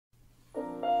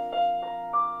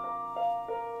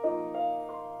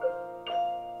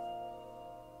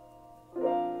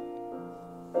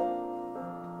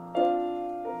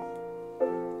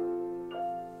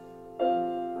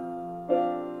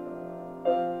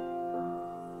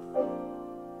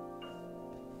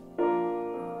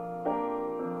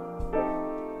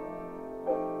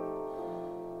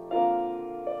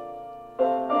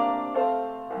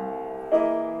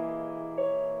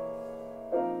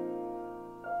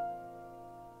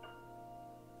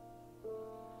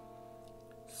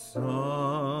Someday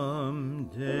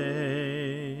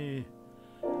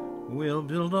we'll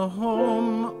build a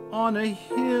home on a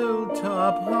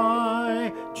hilltop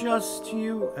high, just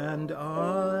you and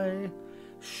I,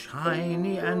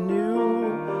 shiny and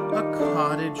new, a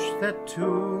cottage that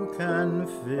two can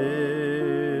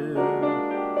fill,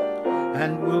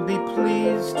 and we'll be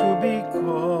pleased to be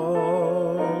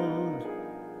called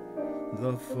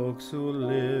the folks who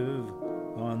live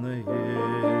on the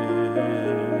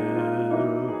hill.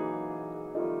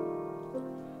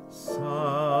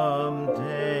 Someday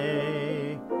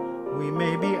we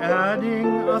may be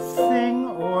adding a thing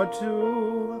or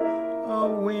two, a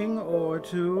wing or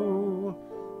two.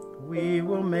 We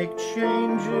will make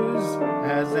changes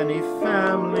as any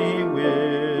family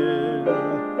will,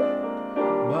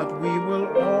 but we will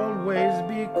always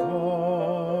be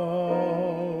called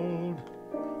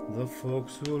the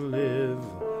folks who live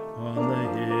on the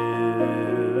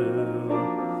hill.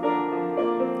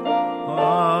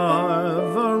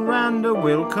 Our veranda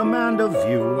will command a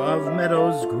view of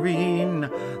meadows green,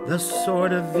 the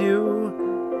sort of view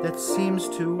that seems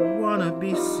to wanna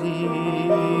be seen.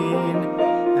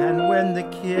 And when the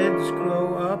kids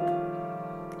grow up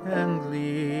and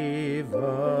leave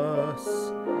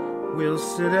us, we'll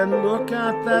sit and look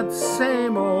at that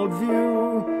same old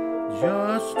view,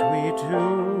 just we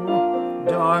two,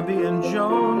 Darby and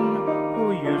Joan,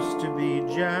 who used to be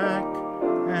Jack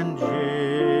and Jill,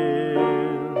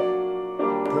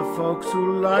 the folks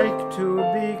who like to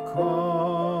be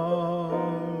called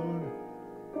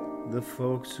the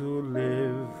folks who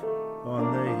live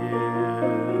on the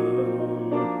hill.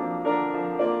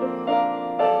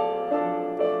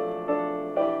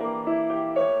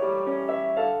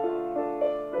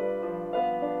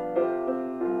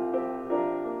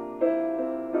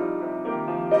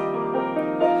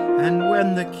 And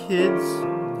when the kids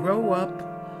grow up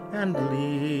and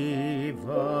leave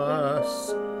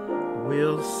us,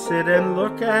 we'll sit and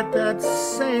look at that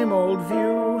same old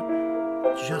view,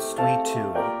 just we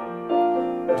two,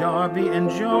 Darby and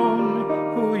Joan,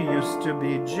 who used to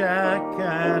be Jack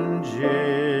and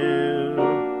Jill,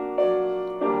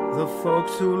 the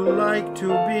folks who like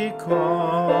to be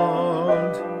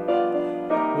called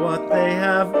what they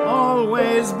have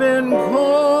always been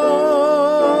called,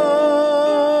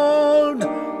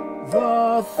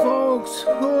 the folks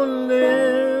who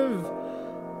live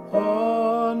on